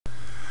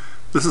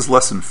This is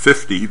lesson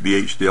 50,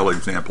 VHDL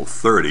example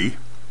 30,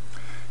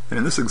 and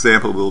in this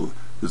example we'll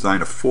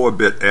design a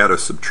 4-bit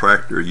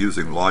adder-subtractor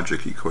using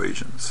logic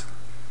equations.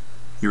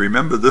 You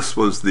remember this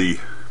was the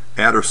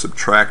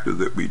adder-subtractor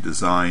that we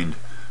designed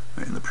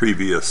in the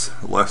previous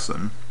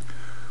lesson,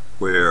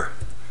 where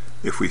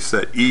if we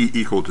set E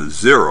equal to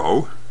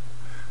 0,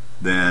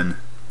 then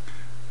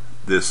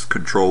this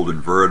controlled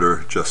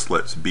inverter just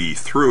lets B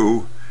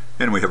through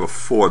and we have a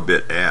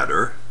 4-bit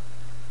adder.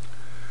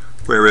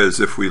 Whereas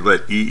if we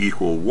let E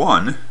equal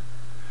 1,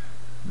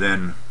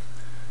 then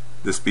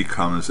this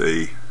becomes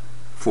a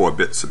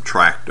 4-bit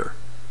subtractor.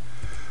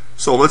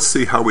 So let's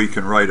see how we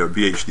can write a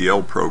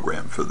VHDL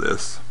program for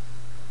this.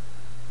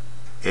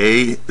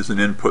 A is an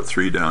input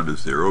 3 down to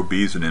 0,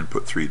 B is an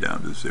input 3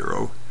 down to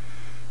 0,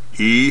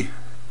 E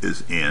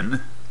is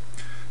in,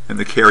 and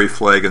the carry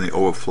flag and the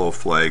overflow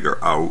flag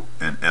are out,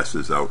 and S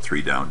is out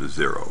 3 down to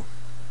 0.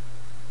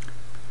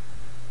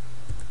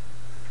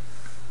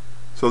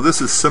 So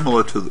this is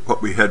similar to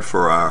what we had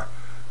for our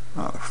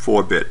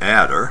 4-bit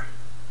adder.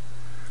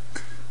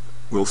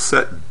 We'll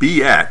set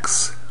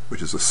BX,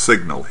 which is a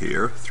signal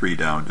here, 3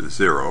 down to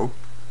 0,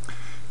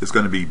 is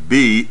going to be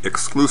B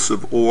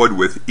exclusive ORed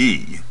with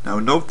E. Now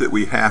note that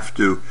we have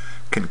to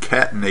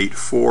concatenate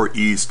 4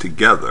 E's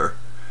together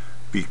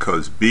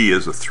because B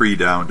is a 3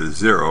 down to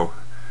 0,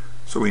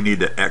 so we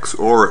need to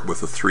XOR it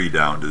with a 3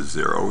 down to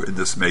 0, and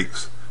this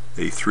makes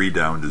a 3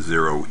 down to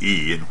 0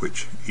 E, in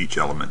which each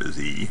element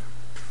is E.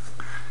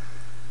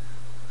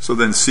 So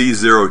then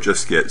C0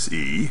 just gets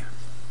E.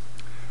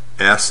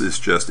 S is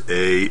just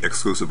A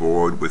exclusive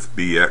ORed with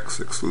BX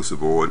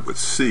exclusive ORed with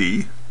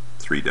C,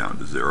 3 down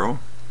to 0.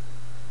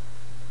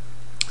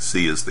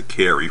 C is the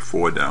carry,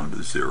 4 down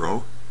to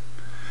 0.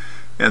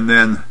 And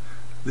then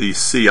the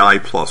CI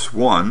plus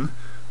 1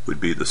 would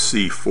be the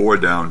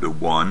C4 down to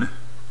 1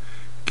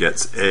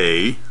 gets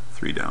A,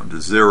 3 down to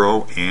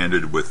 0,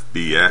 ANDed with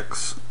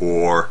BX,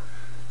 or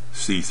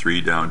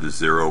C3 down to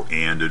 0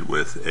 ANDed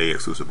with A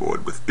exclusive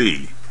ORed with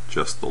B.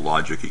 Just the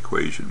logic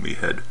equation we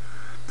had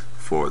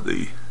for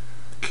the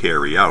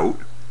carry out.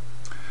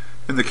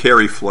 And the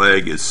carry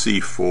flag is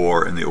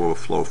C4 and the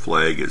overflow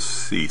flag is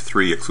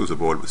C3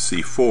 exclusive ORed with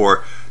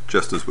C4,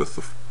 just as with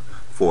the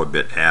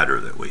 4-bit adder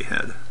that we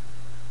had.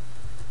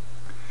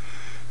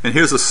 And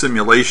here's a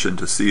simulation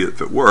to see if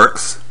it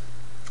works.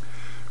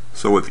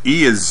 So if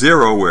E is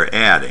 0, we're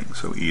adding.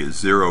 So E is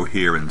 0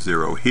 here and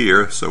 0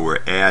 here, so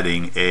we're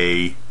adding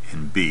A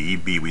and B.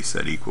 B we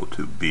set equal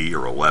to B,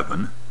 or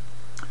 11.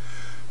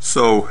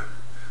 So,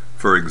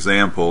 for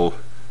example,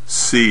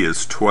 C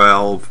is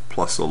 12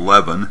 plus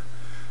 11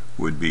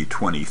 would be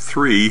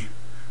 23,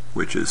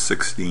 which is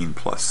 16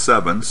 plus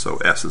 7, so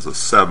S is a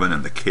 7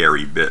 and the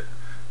carry bit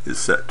is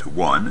set to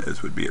 1,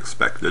 as would be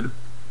expected.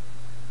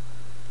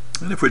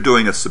 And if we're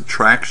doing a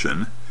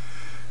subtraction,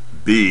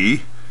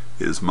 B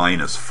is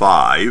minus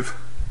 5,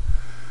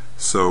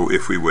 so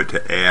if we were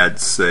to add,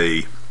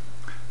 say,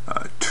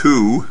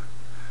 2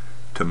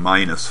 to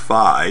minus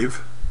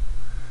 5,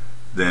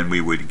 then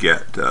we would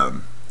get,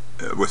 we're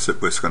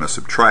going to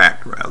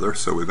subtract rather,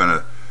 so we're going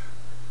to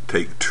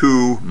take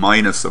 2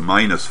 minus a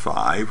minus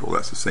 5, well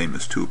that's the same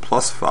as 2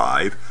 plus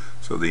 5,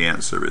 so the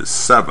answer is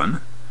 7,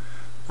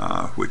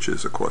 which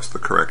is of course the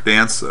correct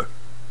answer.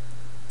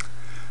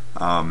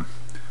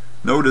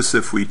 Notice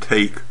if we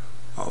take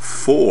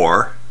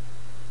 4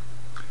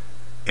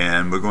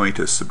 and we're going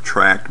to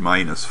subtract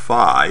minus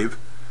 5,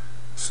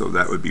 so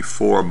that would be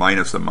 4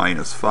 minus a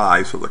minus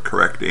 5, so the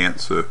correct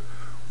answer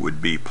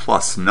would be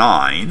plus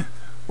 9.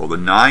 Well, the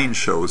 9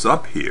 shows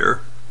up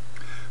here,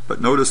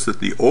 but notice that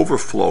the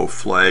overflow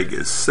flag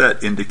is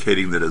set,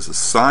 indicating that as a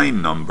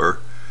sign number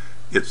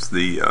it's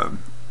the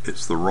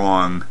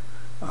wrong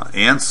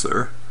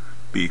answer,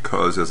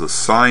 because as a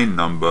sign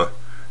number,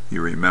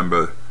 you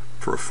remember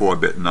for a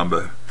 4-bit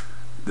number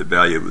the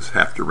value would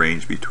have to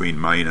range between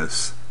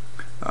minus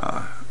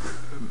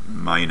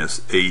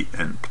 8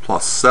 and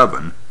plus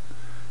 7,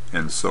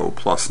 and so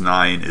plus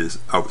 9 is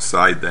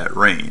outside that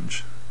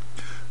range.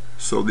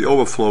 So the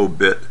overflow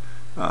bit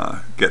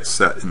gets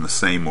set in the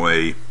same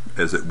way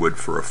as it would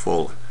for a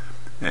full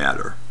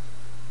adder.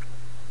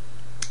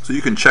 So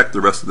you can check the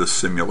rest of this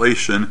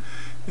simulation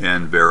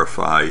and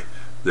verify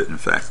that in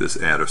fact this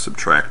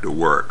adder-subtractor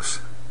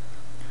works.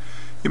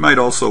 You might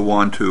also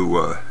want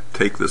to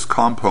take this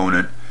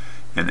component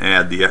and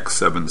add the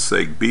X7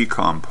 seg B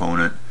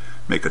component,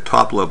 make a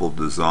top-level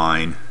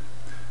design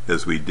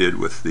as we did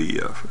with the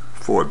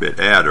 4-bit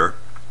adder,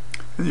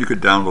 and you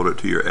could download it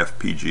to your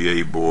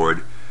FPGA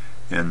board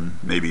and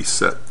maybe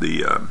set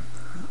the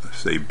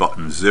say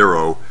button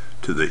 0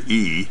 to the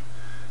E,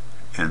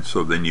 and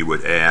so then you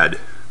would add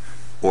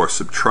or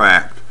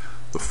subtract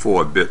the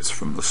 4 bits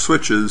from the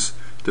switches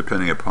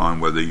depending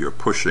upon whether you're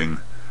pushing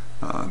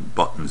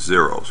button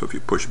 0. So if you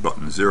push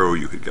button 0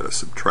 you could get a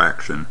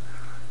subtraction,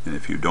 and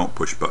if you don't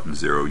push button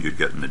 0 you'd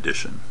get an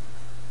addition.